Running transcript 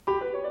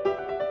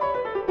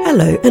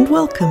Hello and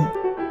welcome.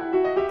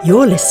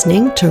 You're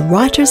listening to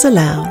Writers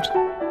Aloud,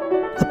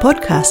 a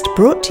podcast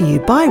brought to you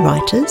by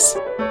writers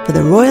for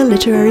the Royal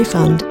Literary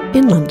Fund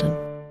in London.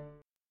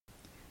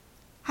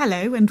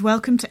 Hello and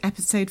welcome to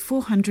episode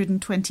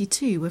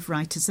 422 of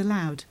Writers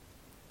Aloud.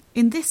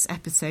 In this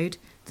episode,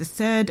 the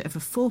third of a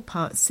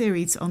four-part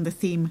series on the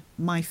theme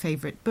My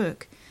Favourite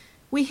Book,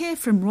 we hear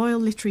from Royal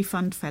Literary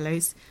Fund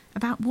Fellows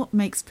about what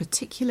makes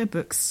particular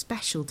books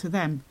special to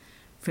them,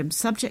 from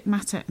subject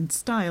matter and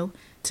style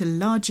to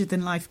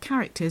larger-than-life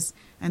characters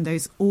and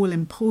those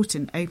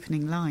all-important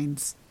opening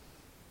lines.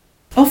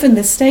 Often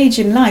the stage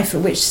in life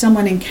at which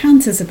someone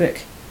encounters a book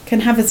can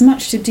have as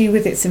much to do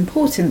with its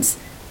importance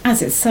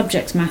as its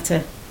subject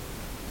matter.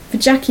 For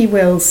Jackie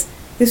Wills,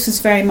 this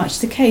was very much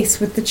the case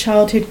with the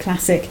childhood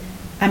classic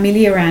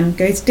Amelia Ann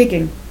Goes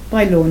Digging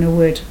by Lorna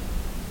Wood.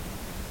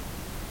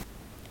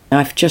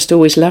 I've just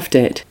always loved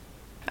it.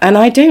 And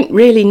I don't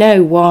really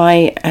know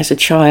why, as a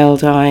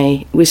child,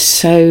 I was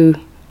so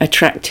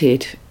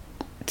attracted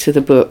to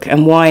the book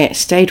and why it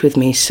stayed with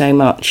me so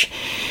much.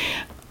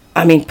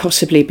 I mean,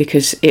 possibly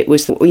because it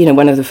was,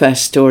 one of the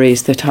first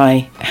stories that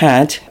I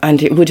had,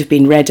 and it would have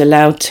been read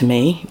aloud to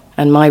me.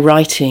 And my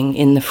writing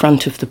in the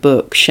front of the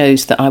book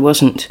shows that I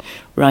wasn't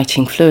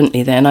writing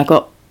fluently then. I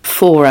got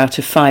 4 out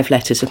of 5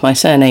 letters of my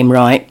surname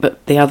right,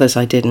 but the others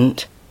I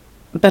didn't.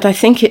 But I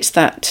think it's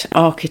that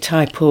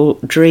archetypal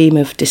dream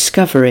of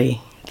discovery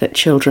that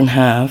children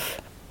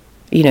have.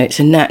 It's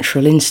a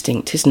natural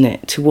instinct, isn't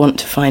it, to want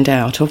to find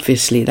out.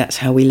 Obviously, that's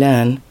how we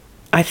learn.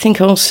 I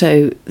think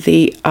also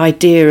the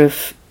idea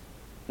of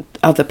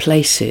other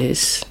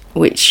places,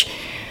 which,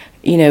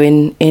 in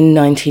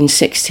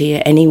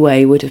 1960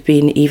 anyway, would have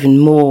been even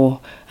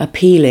more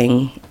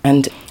appealing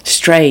and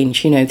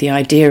strange. The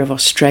idea of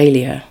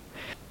Australia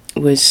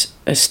was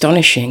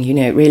astonishing.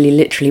 It really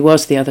literally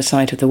was the other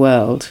side of the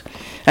world.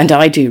 And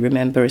I do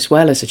remember as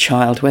well as a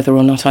child whether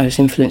or not I was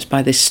influenced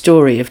by this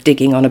story of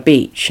digging on a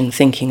beach and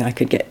thinking I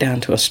could get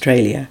down to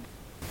Australia.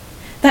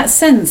 That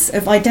sense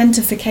of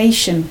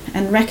identification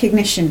and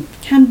recognition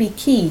can be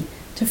key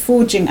to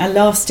forging a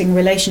lasting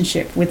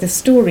relationship with a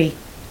story.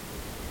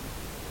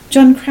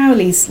 John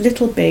Crowley's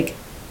Little Big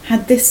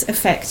had this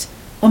effect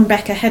on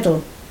Becca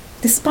Heddle,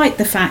 despite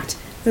the fact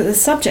that the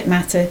subject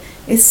matter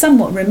is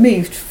somewhat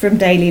removed from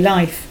daily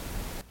life.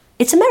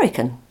 It's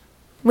American,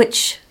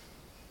 which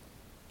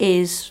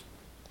is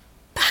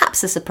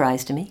perhaps a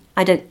surprise to me.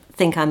 I don't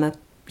think I'm a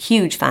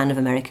huge fan of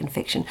American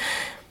fiction,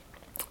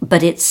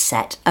 but it's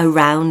set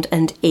around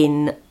and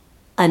in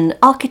an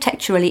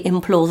architecturally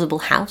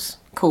implausible house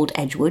called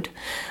Edgewood,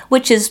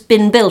 which has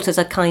been built as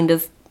a kind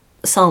of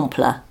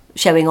sampler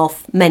showing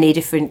off many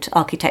different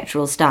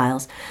architectural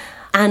styles,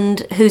 and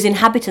whose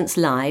inhabitants'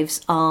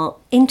 lives are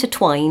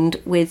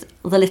intertwined with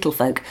the little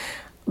folk,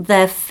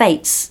 their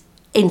fates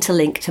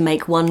interlink to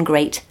make one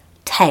great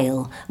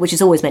tale, which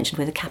is always mentioned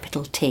with a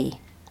capital T.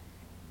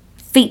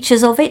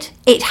 Features of it?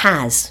 It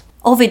has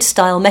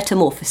Ovid-style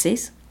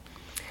metamorphoses,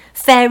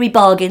 fairy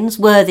bargains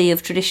worthy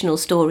of traditional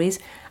stories,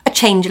 a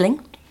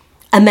changeling,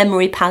 a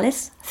memory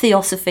palace,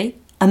 theosophy,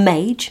 a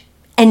mage,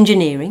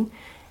 engineering.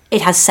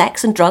 It has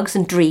sex and drugs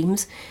and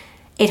dreams.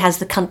 It has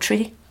the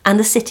country and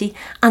the city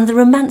and the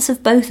romance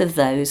of both of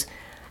those.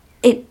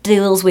 It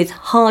deals with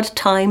hard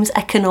times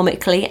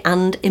economically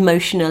and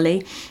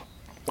emotionally,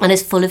 and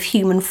is full of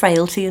human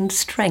frailty and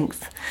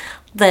strength.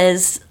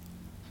 There's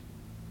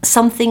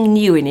something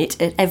new in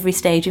it at every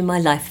stage in my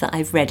life that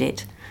I've read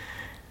it.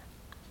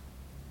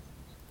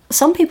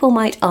 Some people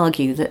might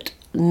argue that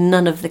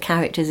none of the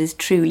characters is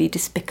truly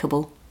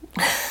despicable.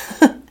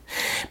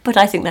 But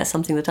I think that's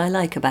something that I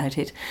like about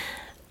it.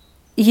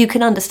 You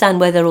can understand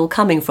where they're all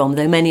coming from,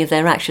 though many of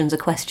their actions are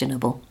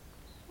questionable.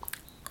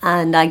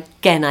 And I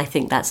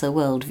think that's a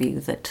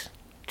worldview that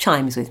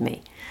chimes with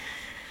me.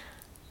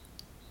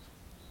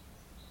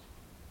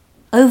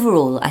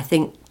 Overall, I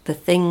think the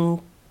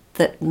thing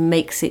that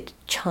makes it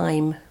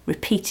chime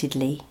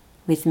repeatedly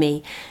with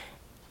me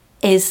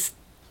is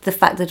the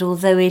fact that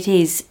although it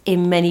is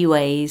in many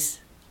ways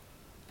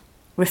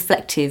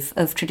reflective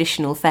of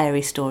traditional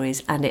fairy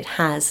stories, and it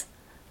has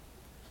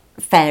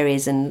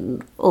fairies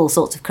and all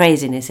sorts of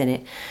craziness in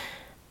it,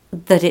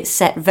 that it's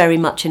set very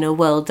much in a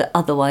world that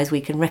otherwise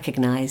we can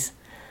recognise,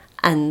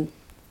 and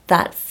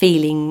that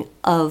feeling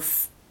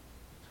of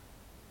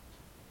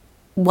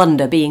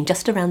wonder being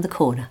just around the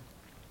corner.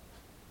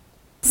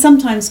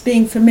 Sometimes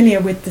being familiar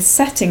with the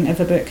setting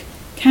of a book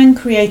can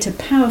create a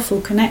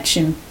powerful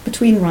connection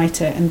between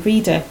writer and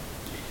reader.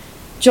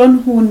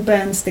 John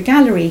Hornburn's The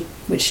Gallery,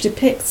 which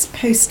depicts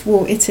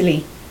post-war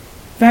Italy,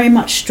 very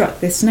much struck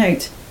this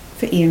note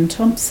for Ian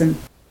Thompson.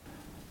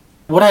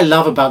 What I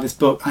love about this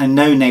book, I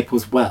know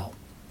Naples well.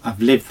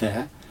 I've lived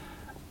there.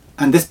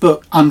 And this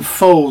book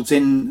unfolds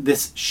in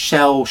this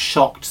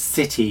shell-shocked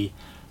city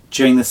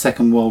during the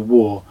Second World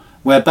War,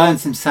 where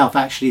Burns himself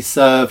actually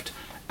served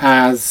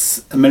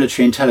as a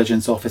military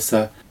intelligence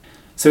officer.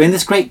 So in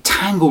this great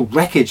tangled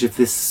wreckage of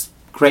this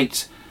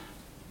great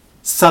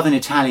southern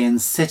Italian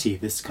city,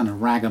 this kind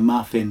of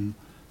ragamuffin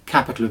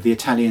capital of the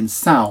Italian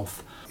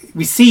south,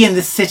 we see in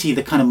this city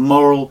the kind of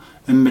moral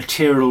the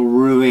material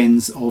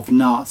ruins of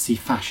Nazi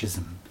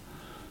fascism.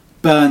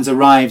 Burns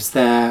arrives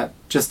there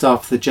just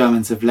after the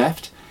Germans have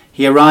left.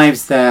 He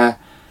arrives there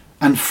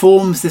and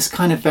forms this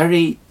kind of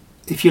very,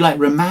 if you like,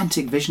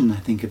 romantic vision, I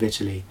think, of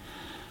Italy,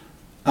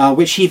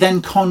 which he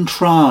then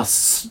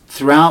contrasts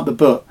throughout the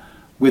book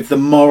with the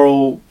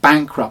moral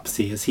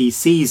bankruptcy, as he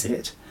sees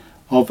it,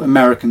 of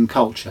American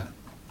culture.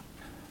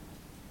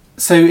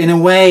 So in a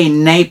way,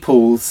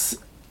 Naples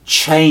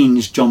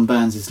changed John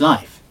Burns's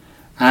life,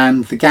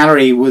 and the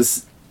gallery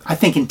was, I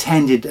think,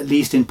 intended at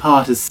least in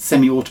part as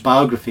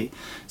semi-autobiography.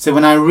 So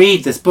when I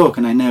read this book,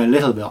 and I know a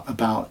little bit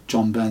about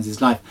John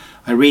Burns's life,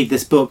 I read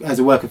this book as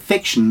a work of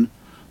fiction,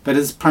 but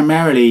as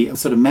primarily a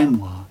sort of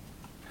memoir.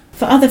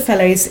 For other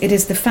fellows, it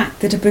is the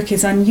fact that a book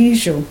is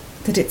unusual,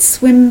 that it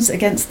swims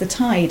against the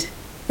tide,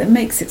 that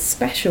makes it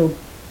special.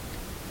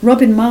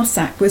 Robin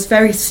Marsack was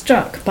very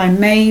struck by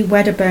May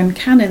Wedderburn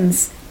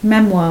Cannon's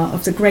memoir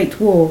of the Great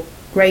War,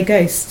 Grey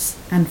Ghosts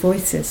and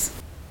Voices.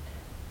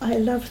 I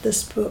love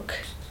this book.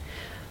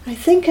 I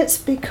think it's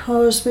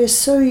because we're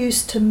so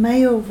used to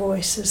male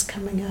voices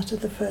coming out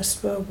of the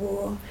First World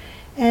War,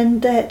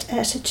 and that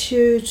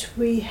attitude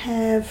we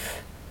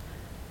have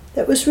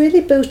that was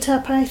really built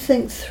up, I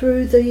think,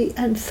 through the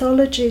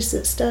anthologies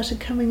that started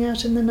coming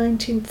out in the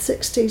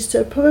 1960s,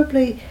 so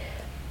probably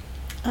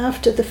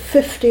after the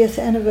 50th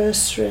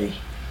anniversary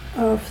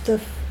of the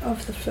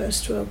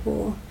First World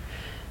War.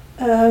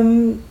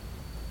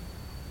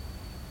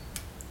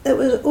 It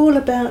was all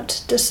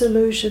about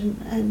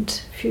disillusion and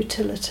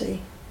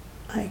futility,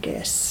 I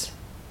guess.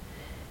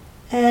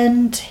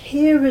 And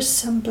here is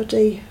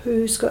somebody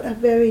who's got a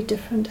very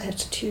different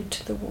attitude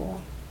to the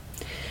war.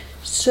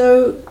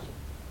 So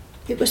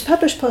it was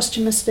published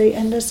posthumously,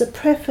 and there's a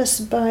preface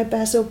by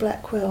Basil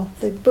Blackwell,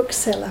 the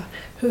bookseller,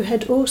 who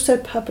had also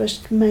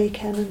published May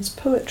Cannon's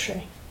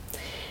poetry.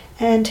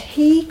 And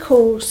he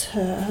calls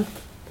her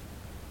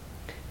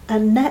a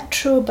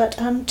natural but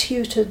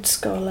untutored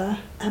scholar,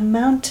 a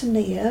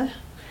mountaineer,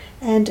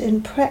 and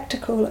in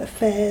practical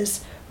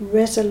affairs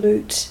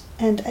resolute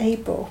and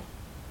able.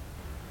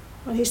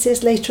 Well, he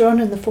says later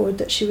on in the foreword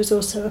that she was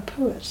also a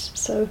poet,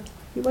 so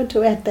you want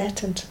to add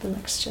that into the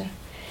mixture.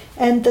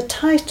 And the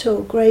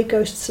title, Grey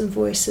Ghosts and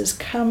Voices,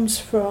 comes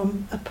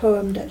from a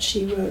poem that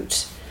she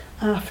wrote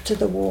after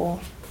the war.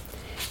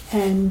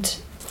 And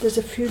there's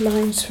a few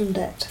lines from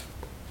that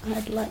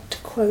I'd like to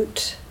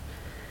quote.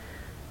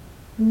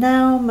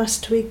 Now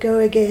must we go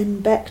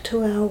again back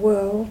to our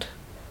world,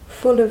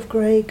 full of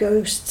grey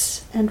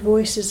ghosts and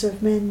voices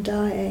of men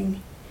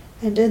dying,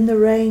 and in the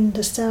rain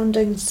the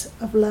soundings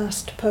of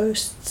last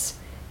posts,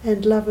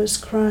 and lovers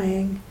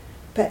crying,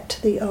 back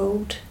to the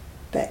old,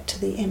 back to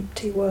the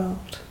empty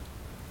world.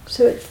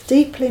 So it's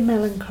deeply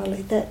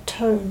melancholy, that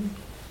tone.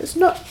 It's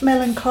not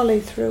melancholy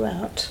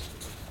throughout.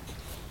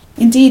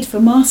 Indeed, for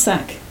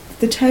Marsack,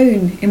 the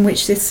tone in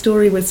which this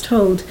story was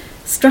told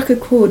struck a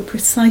chord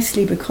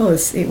precisely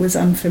because it was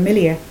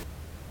unfamiliar.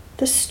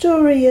 The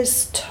story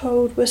is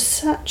told with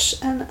such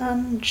an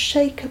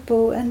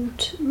unshakable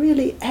and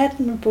really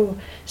admirable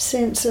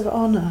sense of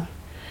honour.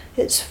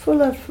 It's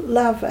full of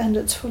love and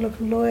it's full of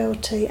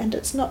loyalty, and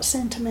it's not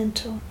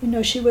sentimental. You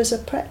know, she was a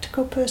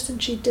practical person.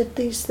 She did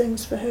these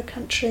things for her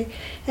country.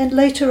 And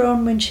later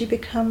on, when she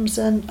becomes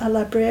a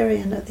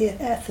librarian at the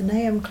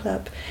Athenaeum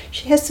Club,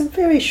 she has some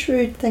very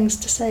shrewd things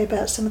to say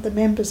about some of the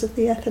members of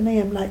the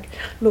Athenaeum, like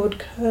Lord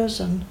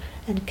Curzon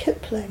and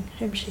Kipling,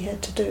 whom she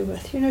had to do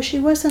with. You know, she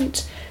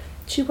wasn't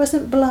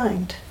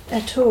blind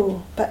at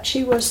all, but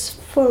she was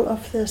full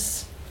of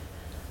this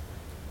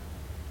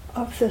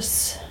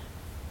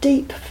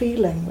deep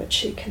feeling which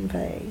she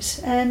conveys.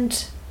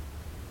 And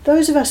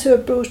those of us who are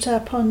brought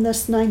up on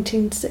this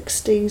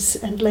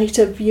 1960s and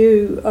later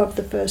view of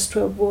the First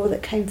World War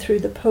that came through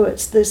the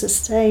poets, there's a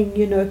saying,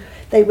 you know,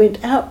 they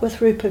went out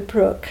with Rupert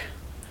Brooke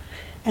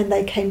and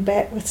they came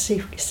back with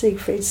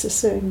Siegfried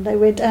Sassoon. They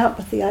went out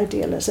with the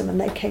idealism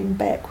and they came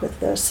back with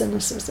the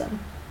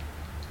cynicism.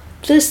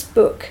 This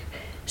book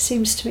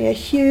seems to me a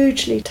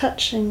hugely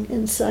touching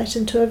insight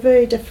into a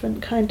very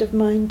different kind of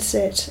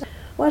mindset.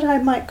 What I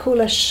might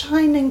call a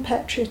shining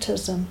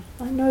patriotism.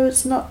 I know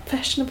it's not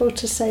fashionable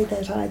to say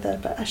that either,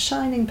 but a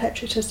shining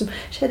patriotism.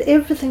 She had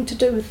everything to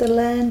do with the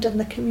land and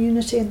the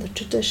community and the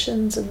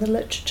traditions and the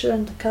literature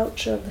and the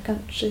culture of the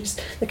countries,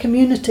 the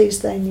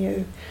communities they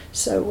knew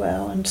so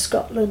well, and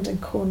Scotland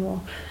and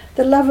Cornwall.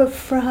 The love of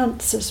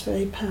France is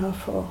very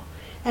powerful,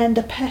 and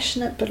a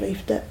passionate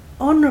belief that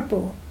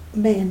honourable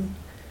men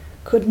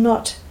could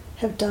not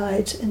have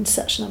died in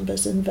such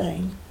numbers in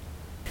vain.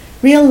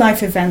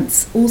 Real-life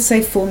events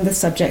also form the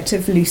subject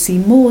of Lucy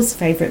Moore's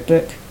favourite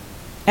book,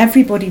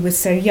 Everybody Was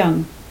So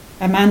Young,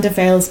 Amanda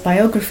Vale's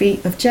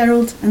biography of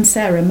Gerald and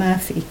Sarah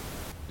Murphy.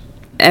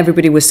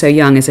 Everybody Was So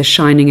Young is a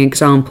shining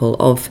example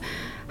of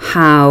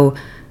how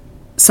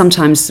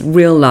sometimes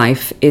real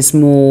life is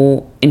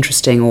more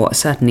interesting, or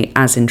certainly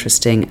as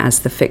interesting, as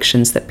the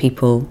fictions that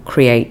people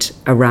create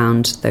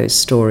around those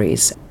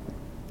stories.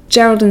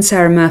 Gerald and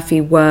Sarah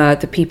Murphy were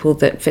the people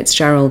that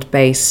Fitzgerald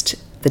based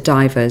The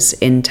Divers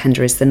in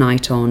Tender Is the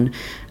Night on,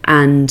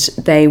 and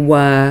they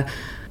were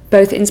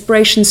both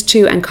inspirations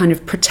to and kind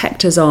of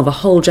protectors of a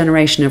whole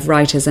generation of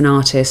writers and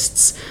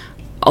artists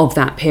of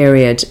that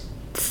period.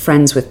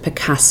 Friends with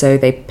Picasso,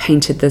 they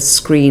painted the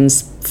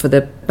screens for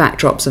the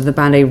backdrops of the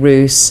Ballet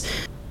Russe.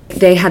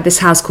 They had this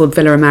house called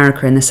Villa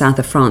America in the south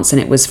of France, and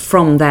it was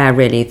from there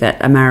really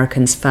that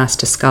Americans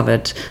first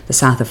discovered the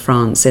south of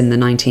France in the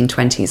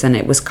 1920s, and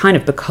it was kind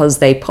of because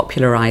they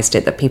popularised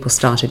it that people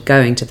started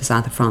going to the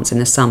south of France in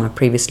the summer.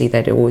 Previously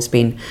there'd always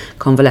been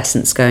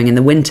convalescents going in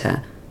the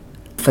winter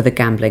for the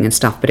gambling and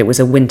stuff, but it was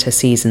a winter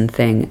season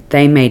thing.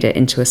 They made it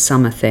into a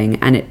summer thing,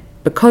 and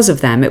because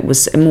of them it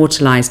was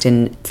immortalised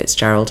in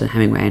Fitzgerald and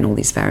Hemingway and all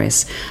these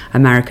various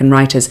American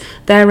writers.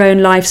 Their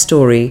own life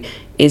story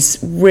is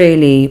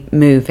really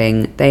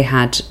moving. They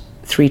had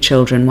 3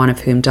 children, one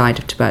of whom died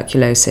of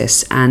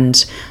tuberculosis,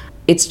 and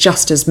it's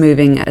just as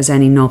moving as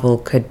any novel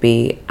could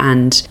be.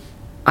 And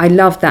I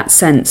love that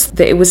sense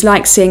that it was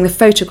like seeing the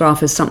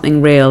photograph as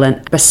something real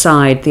and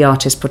beside the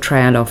artist's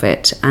portrayal of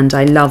it. And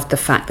I loved the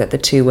fact that the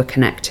two were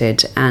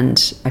connected,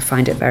 and I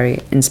find it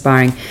very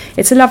inspiring.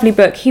 It's a lovely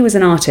book. He was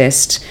an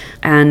artist,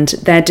 and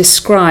they're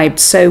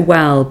described so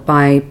well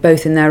by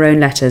both in their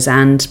own letters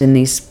and in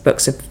these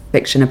books of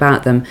fiction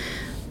about them.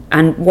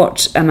 And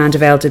what Amanda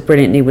Vale did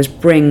brilliantly was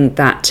bring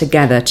that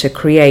together to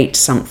create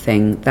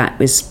something that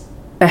was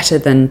better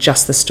than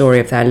just the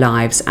story of their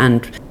lives,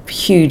 and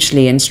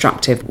hugely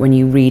instructive when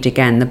you read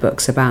again the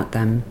books about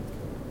them.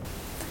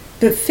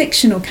 But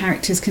fictional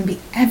characters can be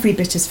every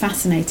bit as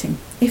fascinating,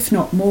 if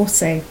not more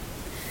so.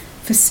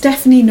 For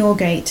Stephanie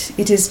Norgate,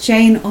 it is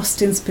Jane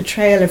Austen's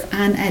portrayal of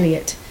Anne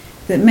Elliot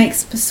that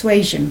makes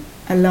Persuasion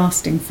a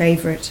lasting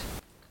favourite.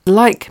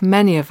 Like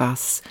many of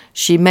us,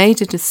 she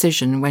made a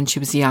decision when she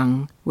was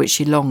young, which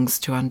she longs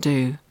to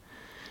undo.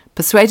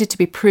 Persuaded to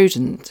be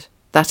prudent,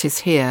 that is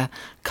here,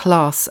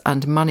 class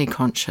and money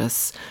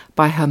conscious,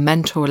 by her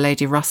mentor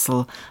Lady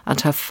Russell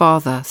and her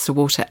father Sir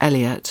Walter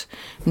Elliot,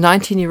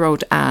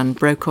 19-year-old Anne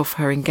broke off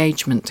her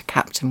engagement to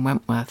Captain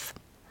Wentworth.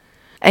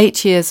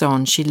 8 years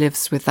on, she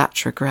lives with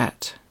that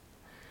regret.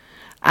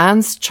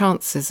 Anne's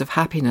chances of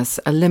happiness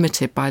are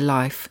limited by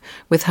life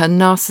with her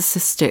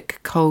narcissistic,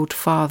 cold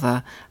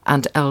father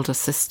and elder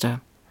sister.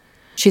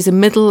 She's a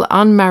middle,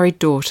 unmarried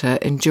daughter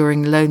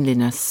enduring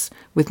loneliness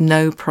with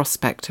no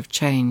prospect of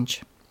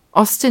change.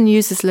 Austen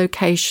uses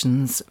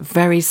locations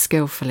very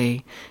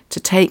skillfully to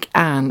take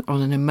Anne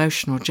on an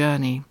emotional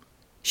journey.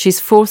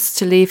 She's forced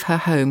to leave her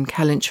home,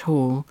 Kellynch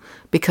Hall,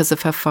 because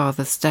of her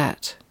father's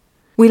debt.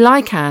 We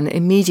like Anne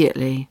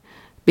immediately,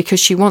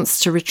 because she wants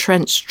to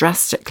retrench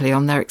drastically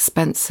on their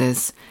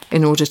expenses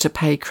in order to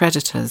pay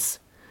creditors,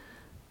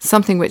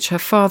 something which her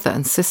father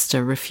and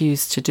sister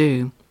refuse to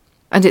do.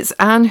 And it's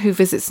Anne who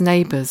visits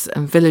neighbours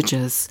and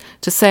villagers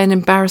to say an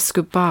embarrassed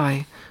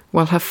goodbye,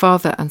 while her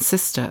father and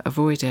sister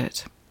avoid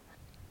it.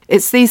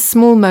 It's these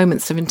small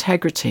moments of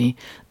integrity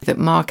that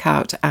mark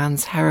out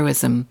Anne's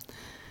heroism,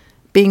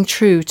 being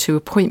true to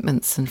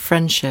appointments and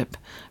friendship,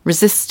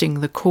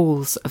 resisting the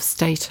calls of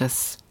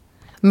status.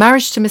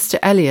 Marriage to Mr.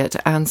 Elliot,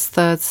 Anne's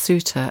third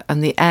suitor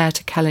and the heir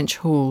to Kellynch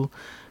Hall,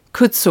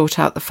 could sort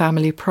out the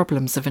family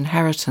problems of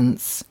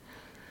inheritance.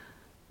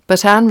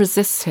 But Anne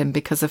resists him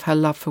because of her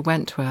love for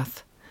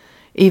Wentworth,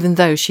 even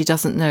though she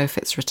doesn't know if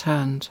it's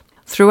returned.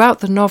 Throughout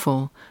the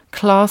novel,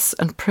 class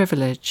and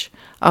privilege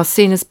are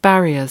seen as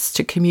barriers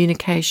to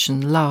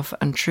communication, love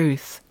and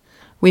truth.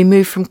 We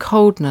move from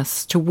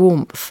coldness to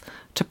warmth,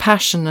 to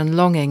passion and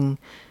longing,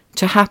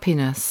 to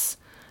happiness,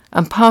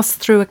 and pass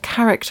through a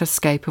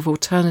characterscape of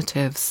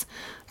alternatives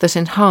that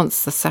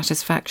enhance the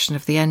satisfaction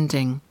of the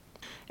ending.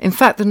 In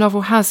fact, the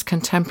novel has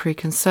contemporary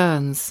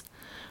concerns.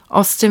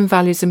 Austen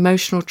values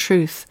emotional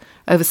truth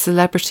over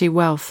celebrity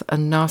wealth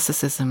and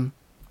narcissism.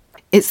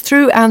 It's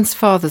through Anne's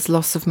father's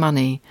loss of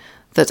money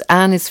that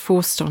Anne is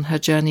forced on her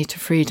journey to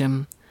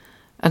freedom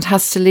and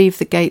has to leave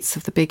the gates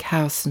of the big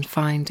house and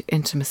find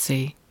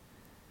intimacy.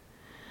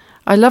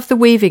 I love the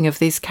weaving of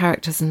these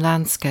characters and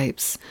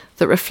landscapes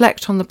that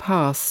reflect on the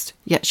past,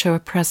 yet show a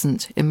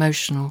present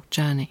emotional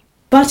journey.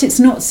 But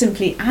it's not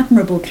simply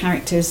admirable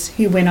characters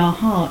who win our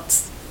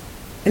hearts.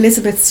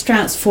 Elizabeth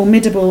Strout's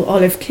formidable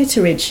Olive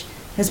Kitteridge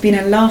has been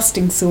a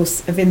lasting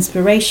source of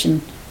inspiration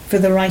for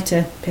the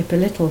writer Pippa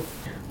Little.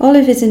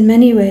 Olive is in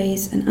many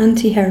ways an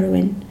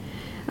anti-heroine,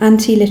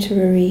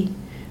 anti-literary,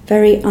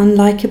 very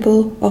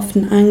unlikable,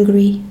 often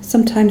angry,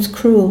 sometimes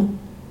cruel,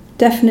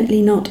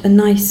 definitely not a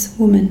nice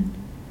woman.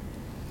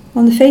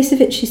 On the face of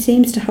it, she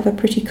seems to have a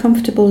pretty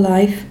comfortable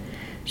life.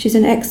 She's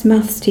an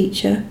ex-maths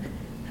teacher,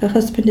 her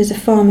husband is a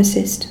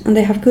pharmacist, and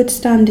they have good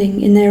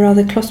standing in their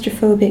rather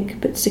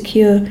claustrophobic but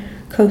secure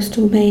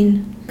coastal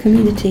Maine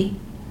community.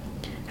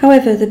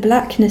 However, the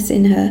blackness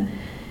in her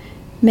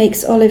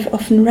makes Olive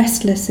often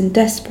restless and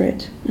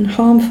desperate and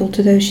harmful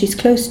to those she's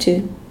close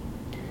to.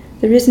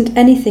 There isn't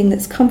anything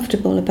that's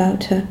comfortable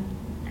about her.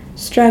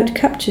 Strout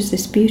captures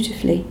this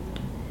beautifully.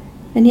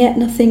 And yet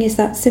nothing is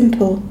that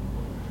simple.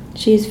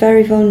 She is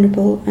very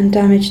vulnerable and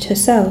damaged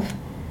herself.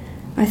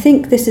 I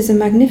think this is a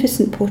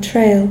magnificent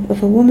portrayal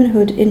of a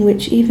womanhood in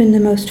which even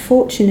the most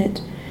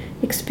fortunate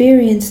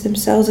experience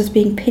themselves as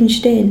being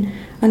pinched in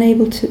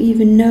unable to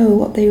even know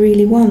what they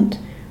really want,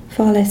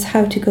 far less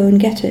how to go and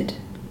get it.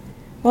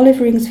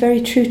 Olive rings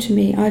very true to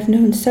me. I've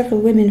known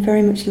several women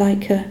very much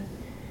like her.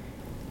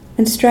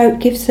 And Strout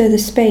gives her the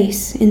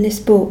space in this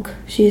book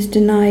she is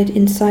denied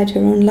inside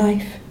her own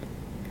life.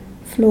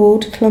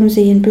 Flawed,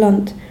 clumsy and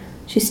blunt,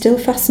 she's still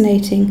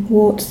fascinating,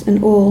 warts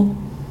and all.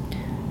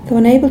 Though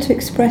unable to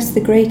express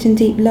the great and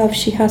deep love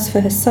she has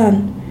for her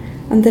son,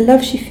 and the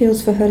love she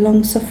feels for her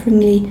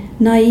long-sufferingly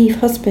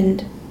naive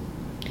husband,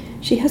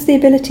 she has the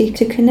ability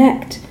to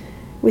connect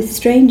with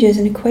strangers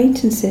and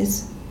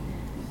acquaintances,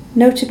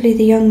 notably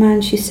the young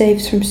man she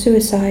saves from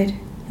suicide,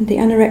 and the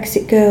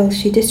anorexic girl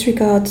she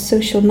disregards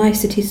social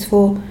niceties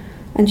for,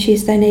 and she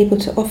is then able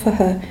to offer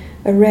her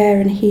a rare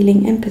and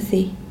healing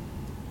empathy.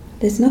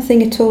 There's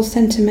nothing at all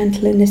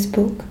sentimental in this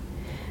book.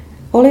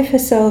 Olive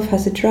herself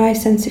has a dry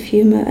sense of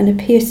humour and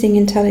a piercing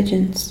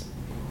intelligence.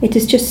 It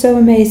is just so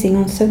amazing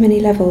on so many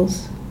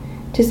levels.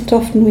 It isn't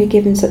often we're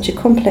given such a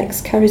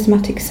complex,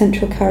 charismatic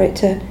central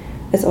character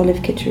as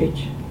Olive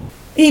Kitteridge.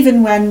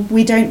 Even when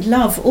we don't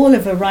love all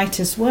of a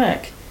writer's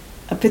work,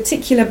 a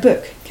particular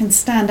book can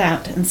stand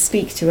out and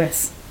speak to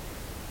us.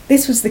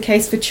 This was the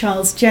case for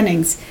Charles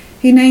Jennings,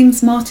 who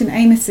names Martin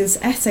Amos's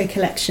essay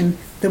collection,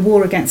 The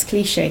War Against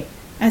Cliché,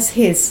 as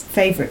his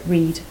favourite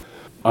read.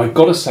 I've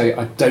got to say,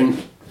 I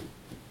don't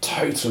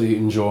totally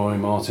enjoy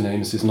Martin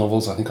Amos's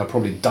novels. I think I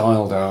probably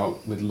dialed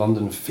out with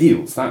London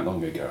Fields that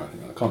long ago. I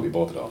think I can't be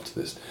bothered after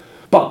this.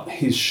 But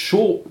his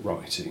short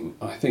writing,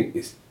 I think,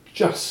 is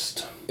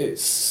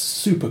it's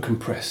super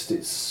compressed,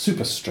 it's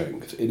super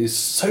strength, it is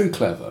so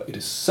clever, it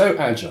is so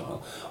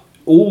agile.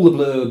 All the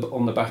blurb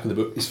on the back of the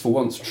book is for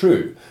once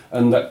true,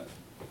 and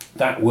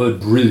that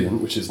word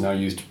brilliant, which is now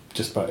used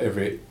just about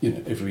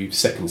every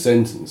second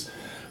sentence,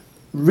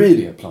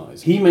 really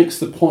applies. He makes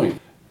the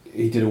point.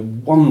 He did a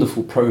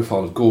wonderful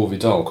profile of Gore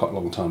Vidal quite a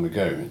long time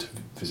ago, to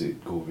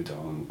visit Gore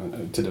Vidal,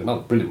 and did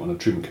another brilliant one of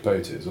Truman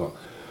Capote as well.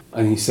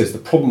 And he says the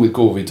problem with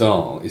Gore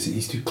Vidal is that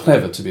he's too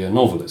clever to be a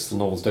novelist. The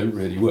novels don't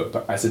really work.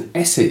 But as an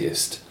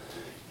essayist,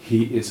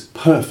 he is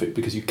perfect,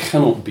 because you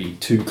cannot be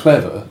too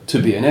clever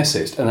to be an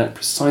essayist. And that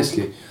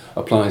precisely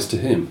applies to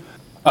him.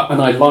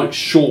 And I like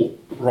short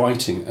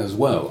writing as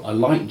well. I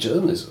like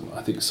journalism.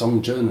 I think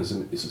some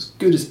journalism is as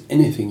good as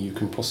anything you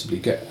can possibly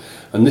get.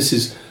 And this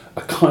is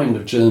a kind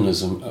of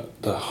journalism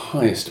at the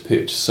highest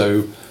pitch.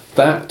 So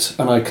that,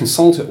 and I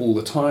consult it all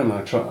the time,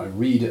 and I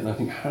read it, and I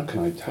think, how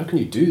can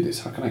you do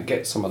this? How can I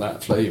get some of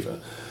that flavour?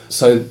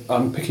 So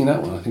I'm picking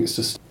that one. I think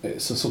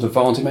it's a sort of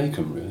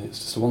vade-mecum, really. It's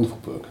just a wonderful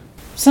book.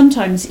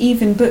 Sometimes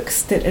even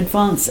books that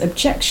advance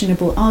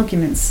objectionable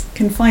arguments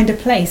can find a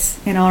place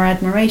in our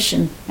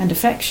admiration and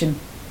affection.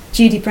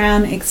 Judy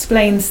Brown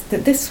explains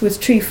that this was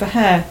true for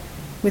her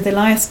with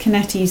Elias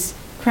Canetti's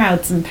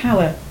Crowds and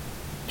Power,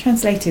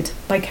 translated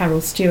by Carol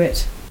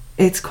Stewart.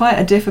 It's quite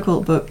a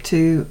difficult book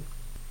to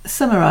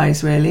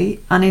summarise, really,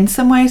 and in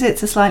some ways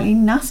it's a slightly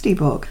nasty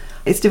book.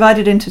 It's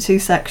divided into two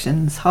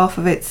sections. Half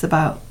of it's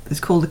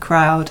called The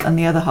Crowd, and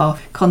the other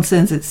half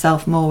concerns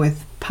itself more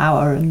with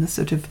power and the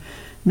sort of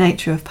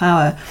nature of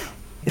power.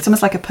 It's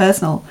almost like a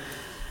personal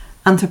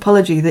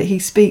anthropology that he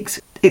speaks.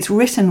 It's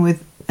written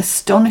with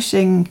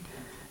astonishing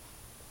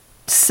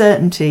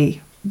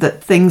certainty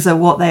that things are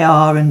what they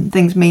are and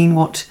things mean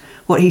what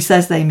he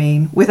says they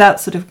mean, without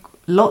sort of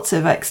lots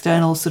of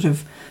external sort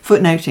of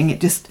footnoting. It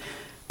just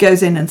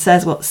goes in and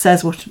says what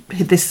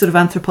this sort of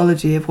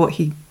anthropology of what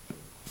he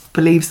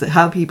believes, that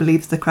how he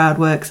believes the crowd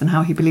works and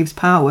how he believes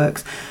power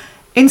works.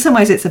 In some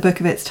ways it's a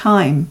book of its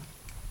time.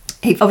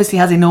 He obviously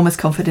has enormous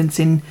confidence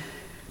in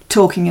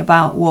talking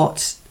about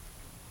what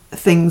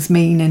things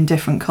mean in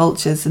different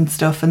cultures and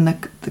stuff, and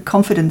the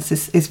confidence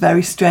is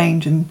very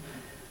strange and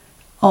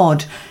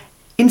odd.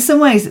 In some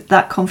ways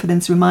that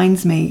confidence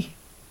reminds me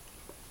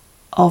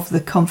of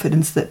the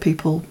confidence that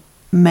people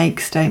make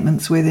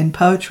statements with in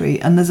poetry,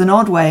 and there's an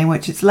odd way in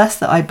which it's less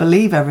that I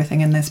believe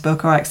everything in this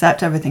book or I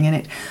accept everything in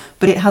it,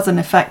 but it has an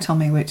effect on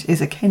me which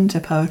is akin to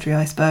poetry,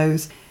 I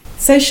suppose.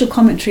 Social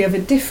commentary of a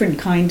different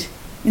kind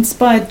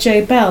inspired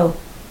Jo Bell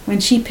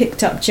when she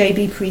picked up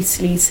J.B.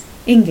 Priestley's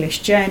English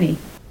Journey.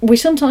 We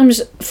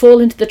sometimes fall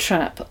into the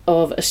trap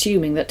of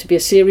assuming that to be a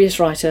serious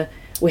writer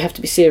we have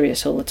to be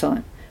serious all the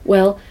time.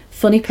 Well,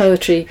 funny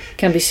poetry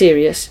can be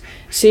serious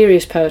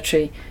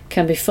poetry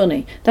can be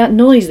funny. That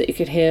noise that you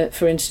can hear,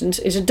 for instance,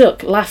 is a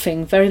duck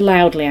laughing very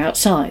loudly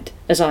outside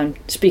as I'm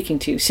speaking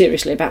to you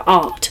seriously about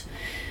art.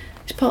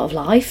 It's part of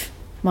life,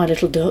 my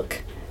little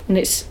duck, and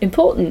it's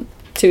important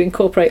to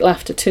incorporate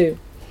laughter too.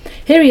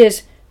 Here he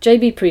is,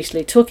 J.B.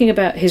 Priestley, talking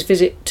about his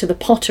visit to the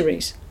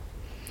potteries.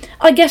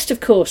 I guessed, of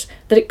course,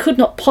 that it could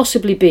not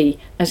possibly be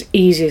as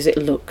easy as it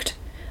looked,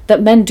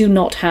 that men do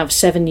not have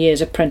 7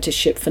 years'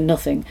 apprenticeship for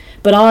nothing,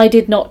 but I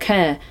did not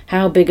care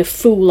how big a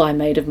fool I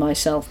made of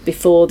myself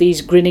before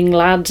these grinning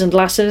lads and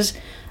lasses.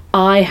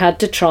 I had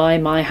to try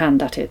my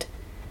hand at it.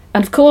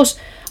 And of course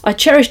I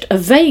cherished a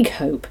vague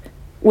hope,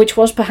 which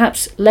was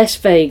perhaps less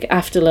vague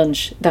after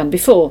lunch than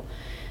before,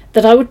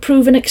 that I would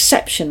prove an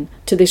exception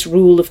to this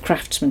rule of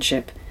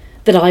craftsmanship,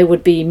 that I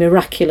would be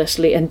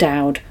miraculously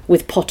endowed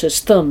with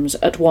potter's thumbs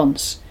at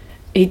once.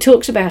 he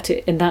talks about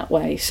it in that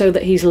way, so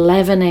that he's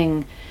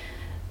leavening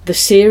the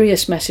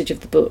serious message of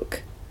the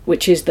book,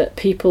 which is that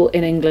people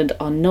in England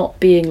are not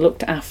being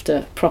looked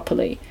after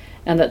properly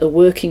and that the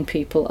working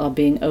people are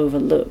being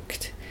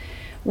overlooked,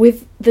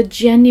 with the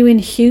genuine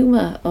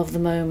humour of the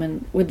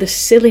moment, with the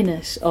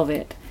silliness of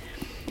it.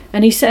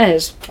 And he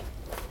says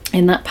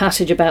in that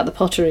passage about the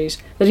potteries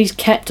that he's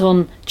kept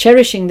on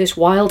cherishing this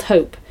wild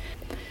hope.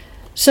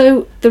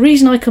 So the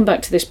reason I come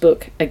back to this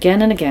book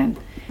again and again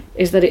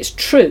is that it's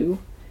true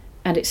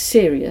and it's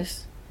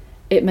serious.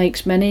 It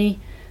makes many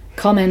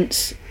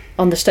comments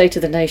on the state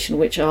of the nation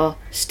which are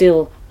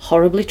still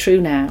horribly true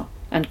now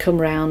and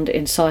come round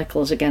in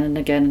cycles again and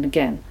again and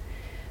again.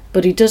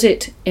 But he does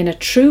it in a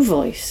true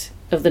voice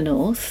of the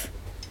North,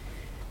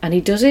 and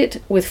he does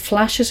it with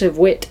flashes of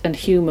wit and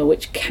humour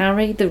which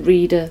carry the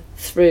reader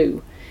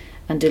through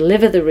and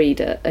deliver the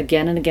reader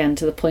again and again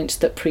to the points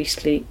that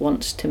Priestley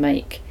wants to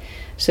make.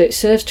 So it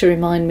serves to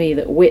remind me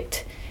that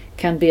wit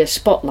can be a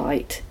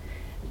spotlight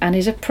and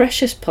is a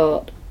precious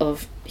part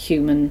of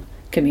human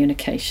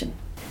communication.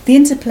 The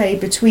interplay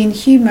between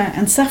humour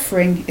and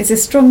suffering is a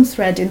strong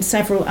thread in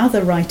several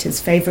other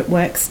writers' favourite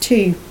works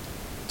too.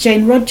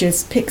 Jane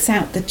Rogers picks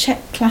out the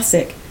Czech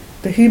classic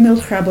Bohumil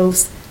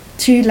Hrabal's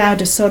Too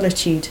Loud a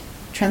Solitude,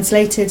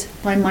 translated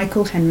by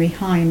Michael Henry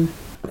Heim.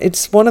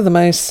 It's one of the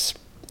most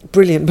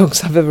brilliant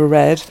books I've ever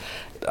read,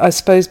 I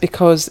suppose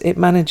because it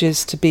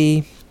manages to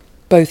be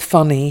both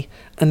funny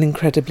and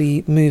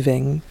incredibly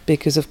moving,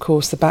 because of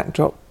course the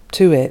backdrop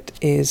to it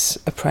is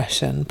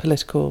oppression,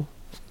 political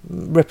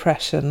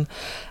repression,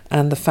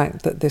 and the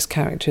fact that this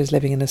character is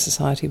living in a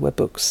society where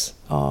books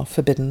are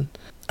forbidden,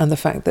 and the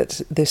fact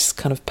that this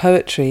kind of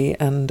poetry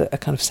and a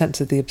kind of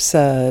sense of the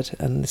absurd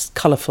and this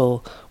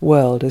colourful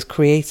world is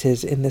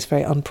created in this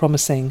very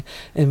unpromising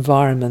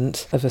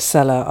environment of a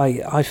cellar,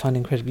 I find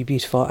incredibly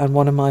beautiful. And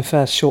one of my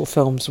first short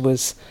films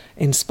was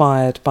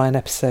inspired by an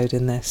episode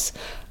in this,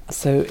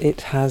 so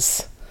it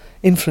has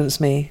influenced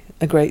me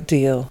a great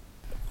deal.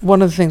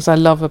 One of the things I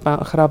love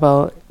about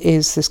Hrabal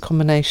is this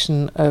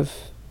combination of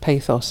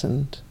pathos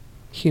and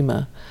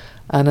humour.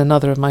 And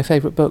another of my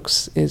favourite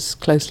books is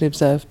Closely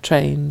Observed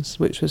Trains,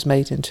 which was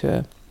made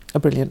into a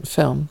brilliant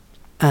film.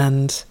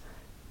 And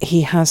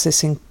he has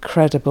this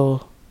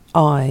incredible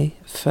eye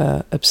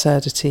for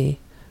absurdity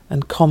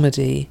and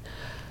comedy,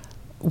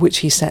 which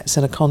he sets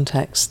in a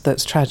context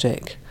that's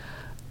tragic.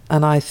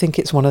 And I think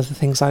it's one of the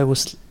things I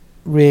always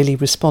really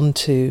respond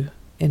to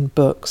in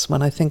books.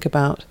 When I think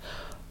about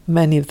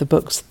many of the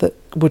books that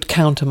would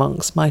count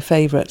amongst my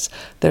favourites,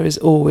 there is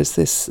always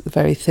this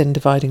very thin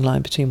dividing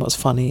line between what's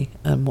funny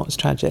and what's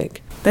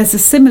tragic. There's a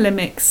similar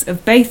mix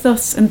of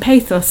bathos and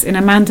pathos in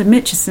Amanda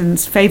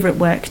Mitchison's favourite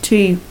work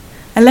too,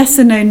 a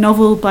lesser-known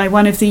novel by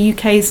one of the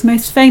UK's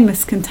most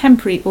famous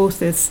contemporary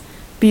authors.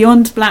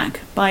 Beyond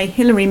Black by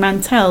Hilary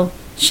Mantel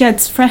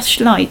sheds fresh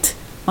light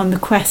on the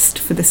quest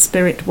for the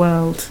spirit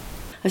world.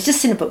 I was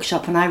just in a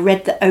bookshop and I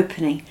read the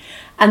opening,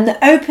 and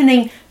the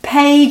opening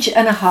page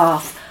and a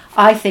half,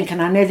 I think, and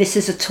I know this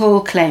is a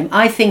tall claim,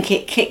 I think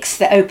it kicks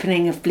the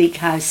opening of Bleak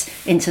House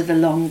into the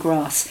long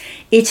grass.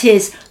 It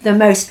is the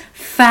most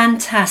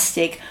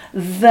fantastic,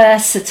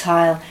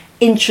 versatile,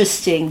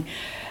 interesting,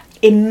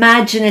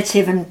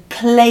 imaginative and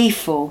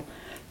playful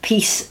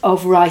piece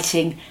of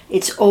writing.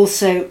 It's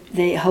also,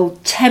 the whole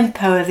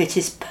tempo of it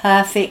is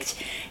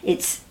perfect.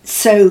 It's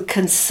so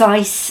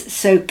concise,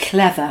 so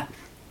clever.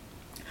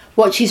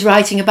 What she's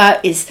writing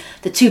about is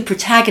the two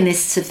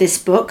protagonists of this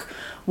book,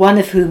 one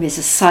of whom is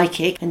a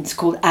psychic, and it's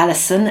called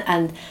Alison,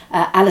 and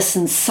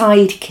Alison's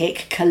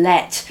sidekick,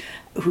 Colette,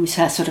 who's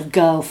her sort of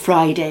girl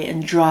Friday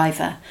and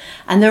driver.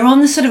 And they're on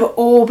the sort of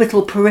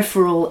orbital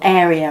peripheral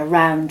area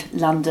around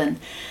London.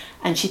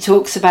 And she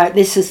talks about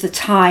this as the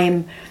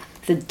time,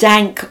 the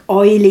dank,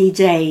 oily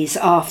days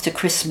after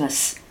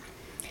Christmas.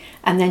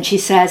 And then she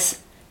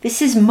says,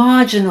 this is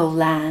marginal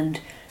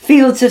land,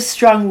 fields of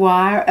strung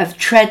wire, of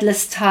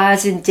treadless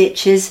tyres in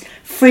ditches,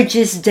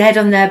 fridges dead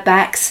on their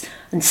backs,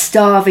 and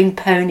starving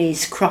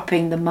ponies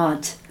cropping the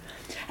mud.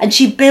 And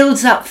she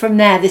builds up from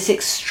there this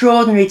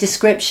extraordinary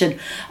description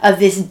of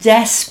this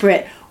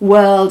desperate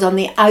world on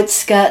the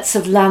outskirts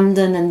of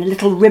London and the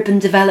little ribbon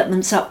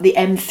developments up the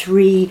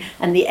M3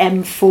 and the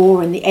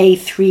M4 and the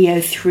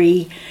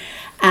A303,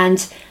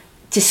 and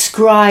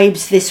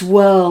describes this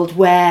world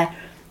where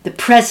the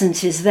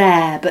present is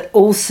there, but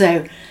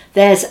also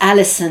there's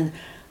Alison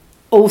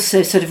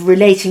also sort of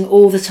relating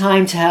all the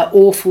time to her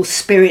awful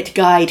spirit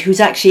guide,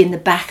 who's actually in the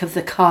back of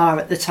the car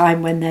at the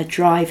time when they're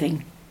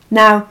driving.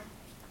 Now,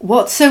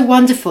 what's so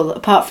wonderful,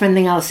 apart from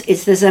anything else,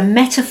 is there's a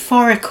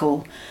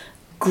metaphorical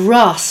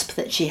grasp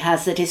that she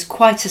has that is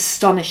quite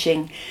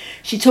astonishing.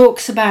 She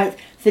talks about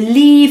the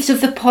leaves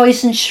of the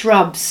poison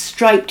shrubs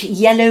striped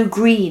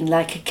yellow-green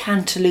like a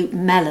cantaloupe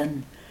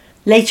melon.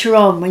 Later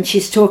on, when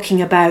she's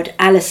talking about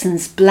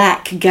Alison's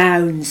black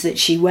gowns that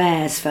she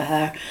wears for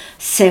her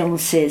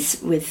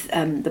séances with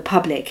the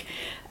public,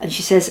 and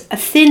she says, a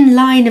thin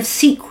line of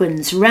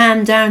sequins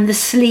ran down the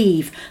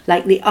sleeve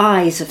like the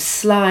eyes of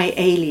sly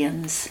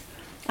aliens.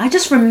 I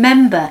just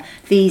remember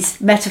these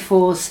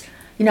metaphors,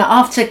 You know,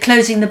 after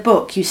closing the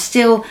book, you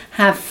still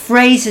have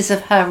phrases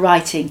of her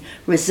writing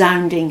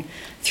resounding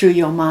through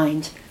your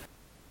mind.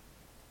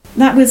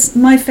 That was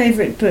My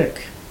Favourite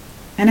Book,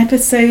 an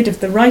episode of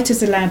the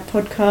Writers Aloud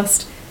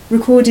podcast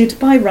recorded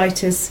by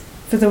writers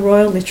for the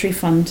Royal Literary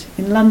Fund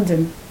in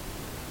London.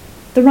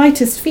 The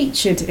writers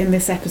featured in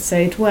this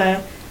episode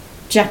were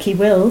Jackie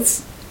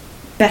Wills,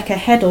 Becca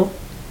Heddle,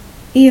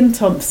 Ian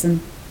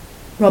Thompson,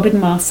 Robin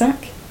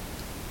Marsack,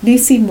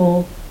 Lucy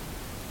Moore,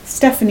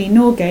 Stephanie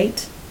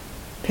Norgate,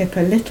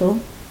 Pippa Little,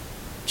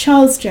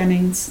 Charles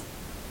Jennings,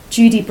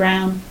 Judy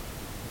Brown,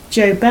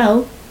 Jo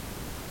Bell,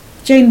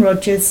 Jane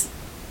Rogers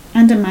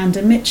and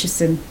Amanda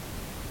Mitchison.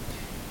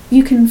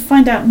 You can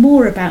find out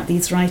more about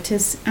these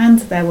writers and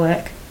their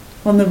work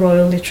on the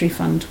Royal Literary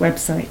Fund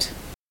website.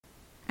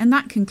 And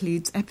that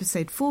concludes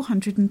episode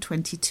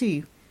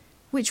 422,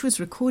 which was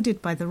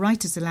recorded by the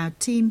Writers Aloud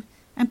team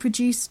and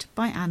produced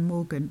by Anne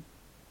Morgan.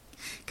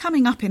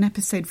 Coming up in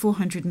episode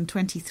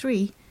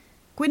 423,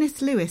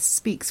 Gwyneth Lewis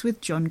speaks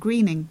with John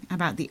Greening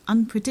about the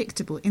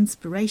unpredictable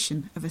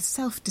inspiration of a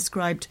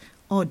self-described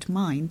odd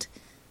mind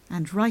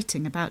and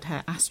writing about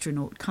her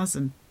astronaut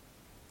cousin.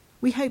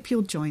 We hope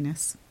you'll join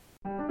us.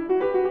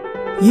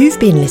 You've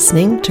been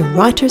listening to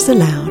Writers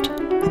Aloud,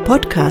 a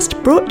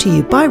podcast brought to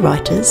you by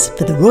writers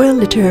for the Royal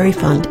Literary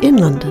Fund in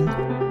London.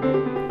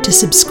 To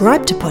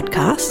subscribe to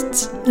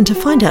podcasts and to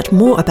find out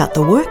more about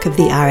the work of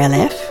the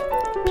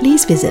RLF,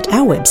 please visit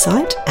our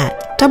website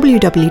at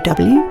www.rlf.org.uk.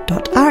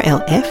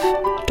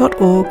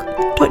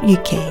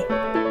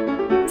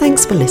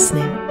 Thanks for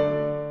listening.